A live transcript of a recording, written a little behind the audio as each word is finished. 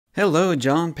Hello,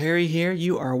 John Perry here.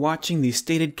 You are watching the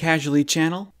Stated Casually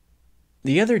channel.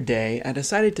 The other day, I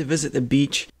decided to visit the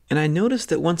beach, and I noticed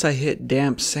that once I hit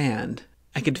damp sand,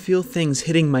 I could feel things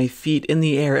hitting my feet in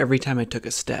the air every time I took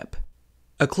a step.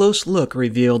 A close look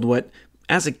revealed what,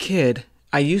 as a kid,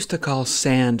 I used to call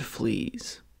sand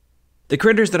fleas. The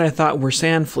critters that I thought were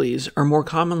sand fleas are more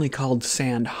commonly called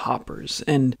sand hoppers,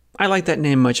 and I like that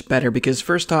name much better because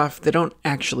first off, they don't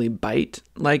actually bite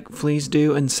like fleas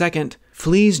do, and second,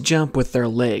 fleas jump with their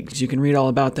legs. You can read all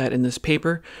about that in this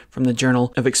paper from the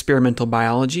Journal of Experimental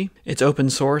Biology. It's open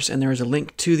source, and there is a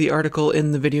link to the article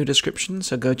in the video description,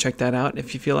 so go check that out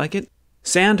if you feel like it.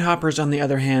 Sandhoppers, on the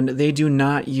other hand, they do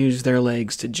not use their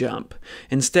legs to jump.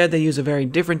 Instead, they use a very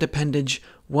different appendage,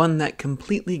 one that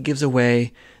completely gives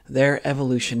away their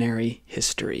evolutionary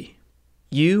history.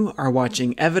 You are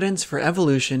watching Evidence for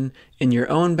Evolution in Your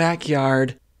Own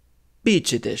Backyard,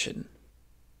 Beach Edition.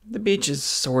 The beach is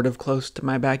sort of close to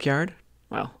my backyard.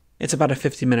 Well, it's about a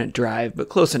 50-minute drive, but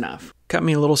close enough. Cut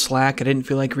me a little slack. I didn't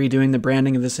feel like redoing the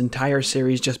branding of this entire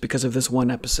series just because of this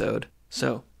one episode.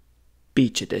 So,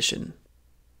 Beach Edition.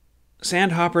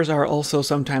 Sandhoppers are also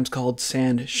sometimes called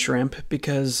sand shrimp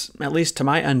because, at least to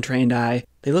my untrained eye,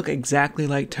 they look exactly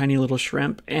like tiny little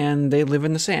shrimp and they live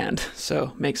in the sand,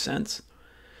 so makes sense.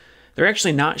 They're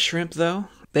actually not shrimp though.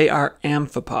 They are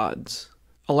amphipods,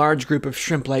 a large group of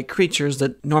shrimp-like creatures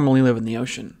that normally live in the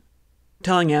ocean.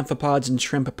 Telling amphipods and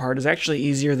shrimp apart is actually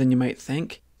easier than you might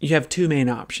think. You have two main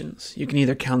options. You can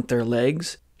either count their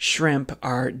legs. Shrimp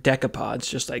are decapods,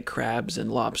 just like crabs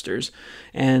and lobsters,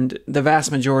 and the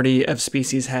vast majority of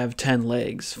species have 10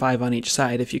 legs, 5 on each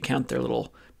side if you count their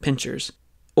little pinchers.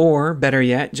 Or, better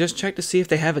yet, just check to see if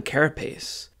they have a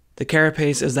carapace. The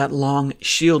carapace is that long,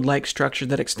 shield-like structure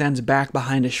that extends back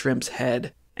behind a shrimp's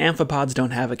head. Amphipods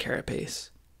don't have a carapace.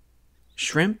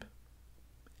 Shrimp,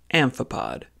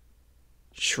 amphipod.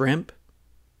 Shrimp,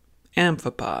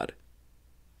 amphipod.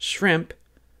 Shrimp,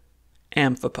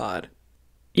 amphipod.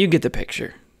 You get the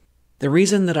picture. The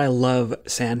reason that I love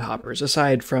sandhoppers,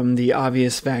 aside from the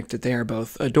obvious fact that they are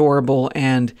both adorable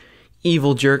and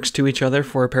evil jerks to each other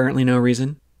for apparently no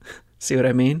reason. See what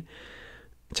I mean?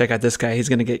 Check out this guy. He's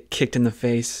going to get kicked in the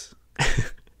face.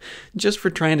 Just for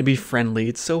trying to be friendly.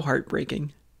 It's so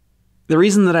heartbreaking. The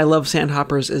reason that I love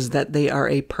sandhoppers is that they are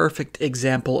a perfect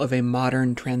example of a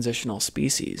modern transitional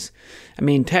species. I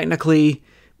mean, technically,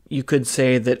 you could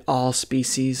say that all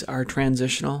species are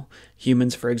transitional.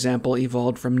 Humans, for example,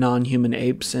 evolved from non-human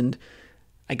apes, and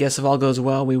I guess if all goes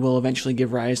well, we will eventually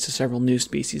give rise to several new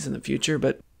species in the future,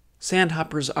 but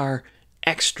sandhoppers are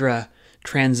extra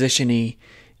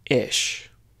transition-y-ish.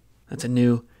 That's a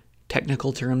new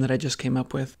technical term that I just came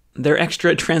up with. They're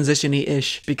extra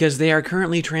transition-y-ish because they are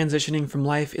currently transitioning from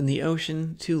life in the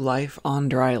ocean to life on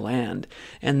dry land,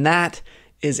 and that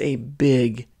is a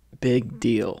big, big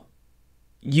deal.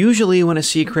 Usually when a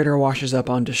sea critter washes up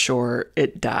onto shore,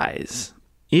 it dies.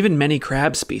 Even many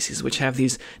crab species, which have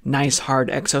these nice hard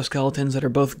exoskeletons that are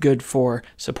both good for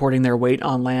supporting their weight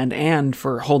on land and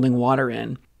for holding water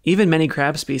in, even many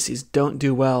crab species don't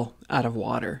do well out of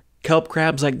water. Kelp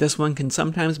crabs like this one can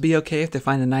sometimes be okay if they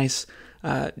find a nice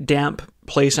damp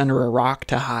place under a rock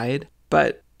to hide.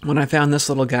 But when I found this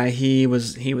little guy, he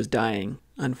was dying,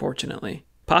 unfortunately.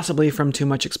 Possibly from too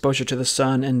much exposure to the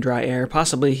sun and dry air.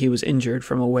 Possibly he was injured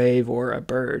from a wave or a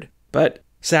bird. But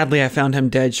sadly, I found him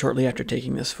dead shortly after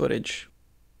taking this footage.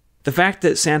 The fact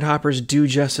that sandhoppers do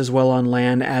just as well on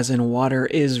land as in water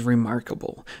is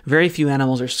remarkable. Very few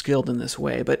animals are skilled in this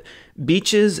way, but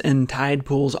beaches and tide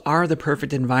pools are the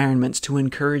perfect environments to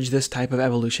encourage this type of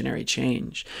evolutionary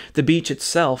change. The beach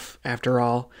itself, after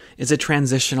all, is a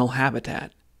transitional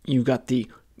habitat. You've got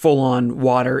the full-on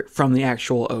water from the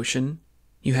actual ocean.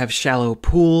 You have shallow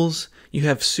pools, you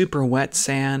have super wet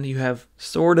sand, you have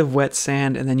sort of wet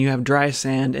sand, and then you have dry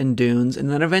sand and dunes, and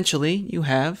then eventually you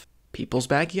have people's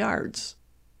backyards.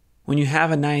 When you have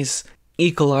a nice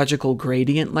ecological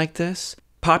gradient like this,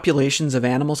 populations of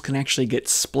animals can actually get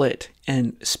split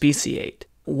and speciate.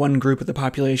 One group of the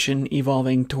population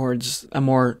evolving towards a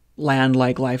more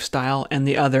land-like lifestyle, and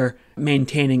the other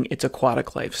maintaining its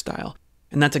aquatic lifestyle.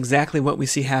 And that's exactly what we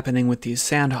see happening with these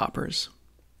sandhoppers.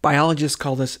 Biologists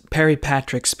call this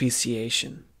peripatric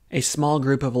speciation. A small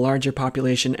group of a larger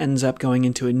population ends up going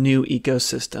into a new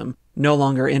ecosystem, no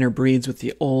longer interbreeds with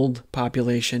the old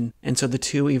population, and so the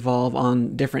two evolve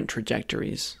on different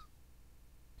trajectories.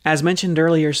 As mentioned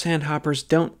earlier, sandhoppers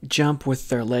don't jump with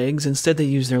their legs, instead they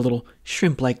use their little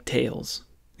shrimp-like tails.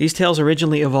 These tails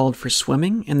originally evolved for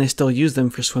swimming, and they still use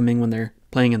them for swimming when they're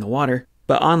playing in the water.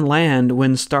 But on land,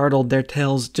 when startled, their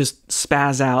tails just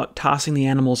spaz out, tossing the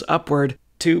animals upward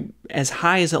to as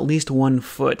high as at least 1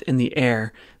 foot in the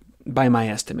air, by my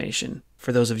estimation.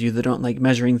 For those of you that don't like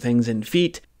measuring things in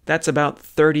feet, that's about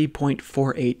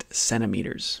 30.48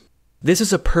 centimeters. This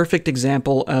is a perfect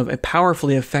example of a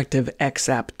powerfully effective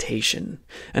exaptation.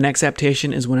 An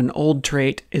exaptation is when an old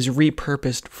trait is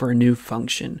repurposed for a new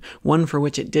function, one for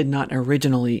which it did not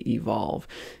originally evolve.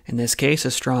 In this case,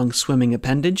 a strong swimming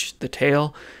appendage, the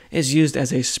tail, is used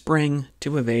as a spring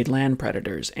to evade land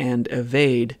predators, and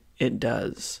evade it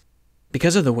does.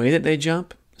 Because of the way that they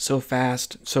jump, so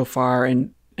fast, so far,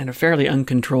 and in a fairly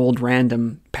uncontrolled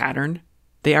random pattern,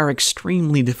 they are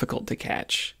extremely difficult to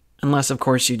catch. Unless, of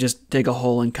course, you just dig a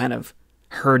hole and kind of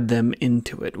herd them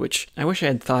into it, which I wish I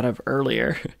had thought of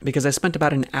earlier, because I spent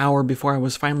about an hour before I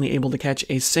was finally able to catch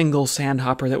a single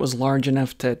sandhopper that was large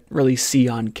enough to really see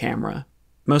on camera.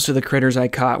 Most of the critters I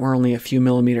caught were only a few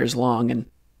millimeters long and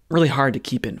really hard to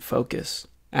keep in focus.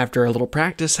 After a little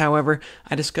practice, however,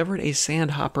 I discovered a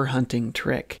sandhopper hunting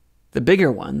trick. The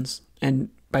bigger ones, and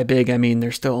by big I mean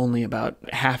they're still only about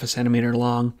half a centimeter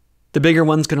long, the bigger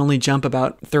ones can only jump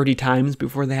about 30 times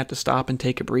before they have to stop and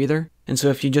take a breather, and so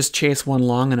if you just chase one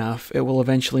long enough, it will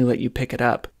eventually let you pick it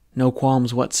up. No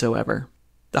qualms whatsoever.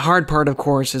 The hard part, of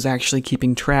course, is actually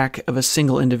keeping track of a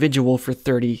single individual for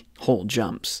 30 whole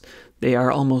jumps. They are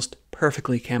almost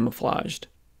perfectly camouflaged.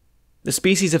 The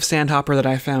species of sandhopper that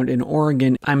I found in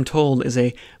Oregon, I'm told, is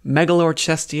a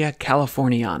Megalorchestia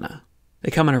californiana.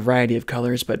 They come in a variety of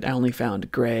colors, but I only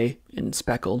found gray and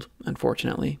speckled,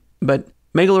 unfortunately. But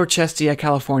Megalorchestia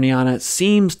californiana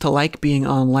seems to like being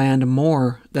on land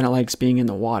more than it likes being in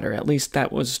the water. At least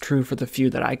that was true for the few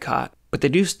that I caught. But they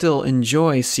do still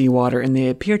enjoy seawater, and they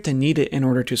appear to need it in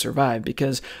order to survive,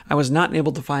 because I was not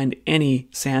able to find any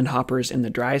sandhoppers in the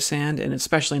dry sand, and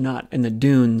especially not in the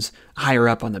dunes higher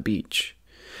up on the beach.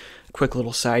 Quick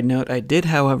little side note, I did,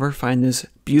 however, find this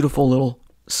beautiful little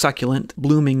succulent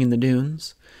blooming in the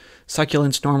dunes.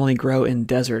 Succulents normally grow in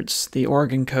deserts. The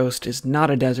Oregon coast is not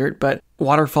a desert, but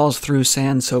water falls through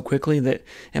sand so quickly that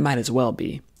it might as well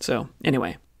be. So,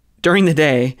 anyway. During the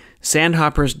day,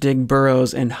 sandhoppers dig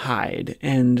burrows and hide,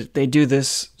 and they do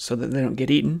this so that they don't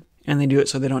get eaten, and they do it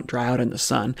so they don't dry out in the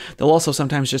sun. They'll also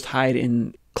sometimes just hide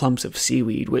in clumps of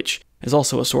seaweed, which is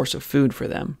also a source of food for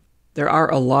them. There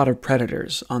are a lot of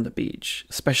predators on the beach,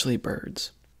 especially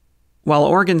birds. While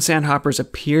Oregon sandhoppers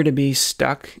appear to be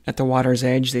stuck at the water's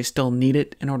edge, they still need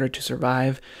it in order to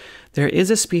survive. There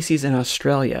is a species in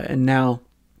Australia, and now,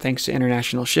 thanks to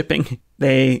international shipping,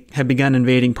 they have begun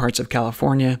invading parts of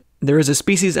California. There is a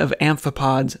species of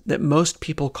amphipods that most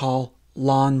people call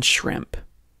lawn shrimp.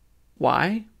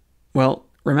 Why? Well,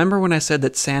 remember when I said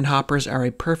that sandhoppers are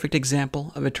a perfect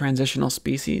example of a transitional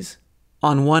species?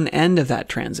 On one end of that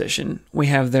transition, we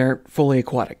have their fully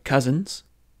aquatic cousins,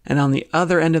 and on the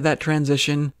other end of that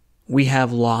transition, we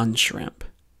have lawn shrimp.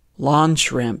 Lawn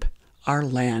shrimp are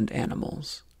land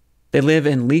animals. They live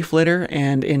in leaf litter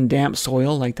and in damp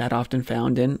soil like that often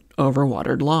found in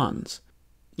overwatered lawns.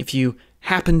 If you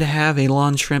happen to have a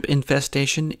lawn shrimp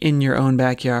infestation in your own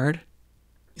backyard,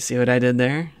 you see what I did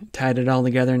there? Tied it all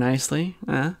together nicely,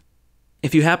 huh?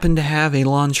 If you happen to have a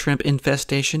lawn shrimp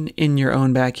infestation in your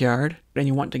own backyard and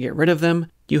you want to get rid of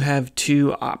them, you have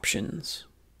two options.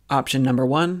 Option number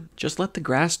one, just let the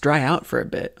grass dry out for a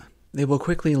bit. They will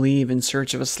quickly leave in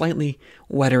search of a slightly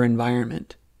wetter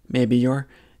environment. Maybe your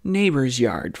neighbor's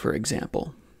yard, for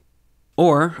example.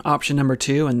 Or option number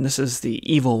two, and this is the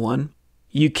evil one,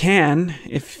 you can,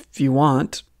 if you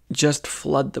want, just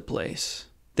flood the place.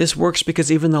 This works because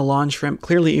even though lawn shrimp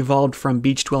clearly evolved from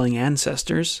beach-dwelling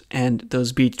ancestors, and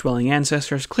those beach-dwelling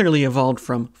ancestors clearly evolved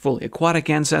from fully aquatic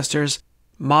ancestors,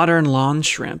 modern lawn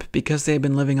shrimp, because they've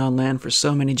been living on land for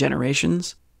so many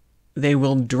generations, they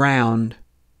will drown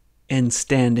in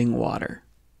standing water.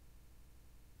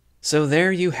 So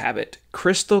there you have it.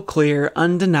 Crystal clear,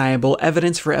 undeniable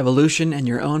evidence for evolution in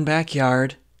your own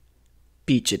backyard,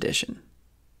 beach edition.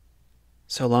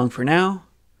 So long for now,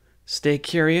 stay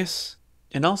curious,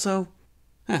 and also,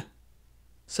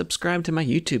 subscribe to my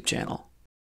YouTube channel.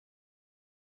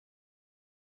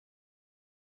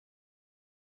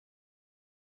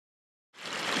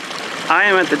 I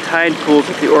am at the tide pools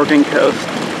at the Oregon coast,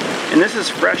 and this is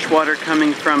fresh water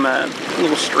coming from a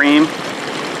little stream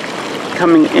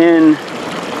coming in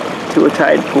to a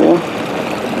tide pool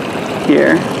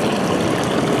here.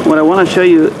 What I want to show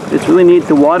you, it's really neat,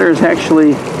 the water is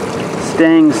actually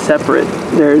staying separate.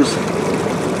 There's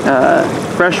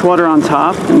fresh water on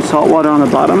top and salt water on the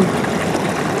bottom.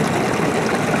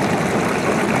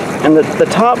 And the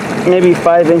top, maybe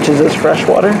 5 inches, is fresh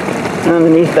water, and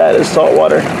underneath that is salt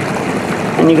water.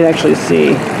 And you can actually see,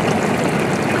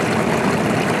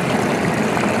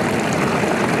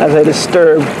 as I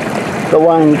disturb the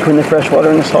line between the freshwater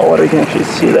and the saltwater. You can actually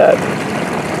see that.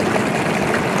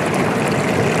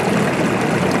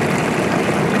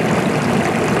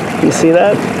 You see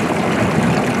that?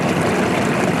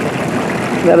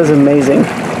 That is amazing.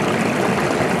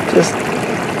 Just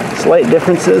slight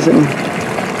differences in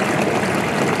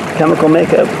chemical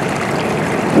makeup,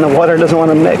 and the water doesn't want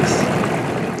to mix.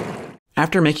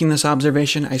 After making this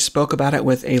observation, I spoke about it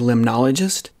with a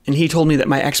limnologist, and he told me that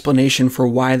my explanation for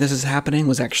why this is happening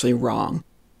was actually wrong.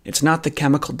 It's not the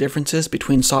chemical differences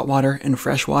between saltwater and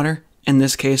freshwater, in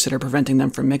this case, that are preventing them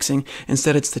from mixing.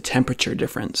 Instead, it's the temperature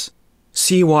difference.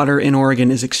 Seawater in Oregon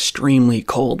is extremely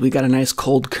cold. We got a nice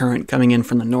cold current coming in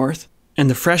from the north, and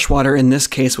the freshwater in this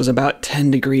case was about 10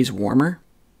 degrees warmer.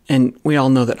 And we all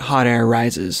know that hot air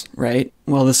rises, right?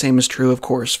 Well, the same is true, of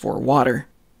course, for water.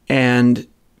 And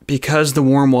because the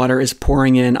warm water is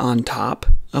pouring in on top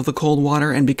of the cold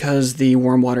water, and because the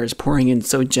warm water is pouring in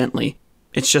so gently,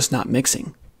 it's just not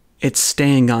mixing. It's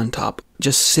staying on top,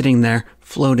 just sitting there,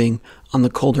 floating on the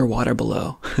colder water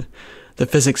below. The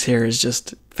physics here is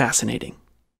just fascinating.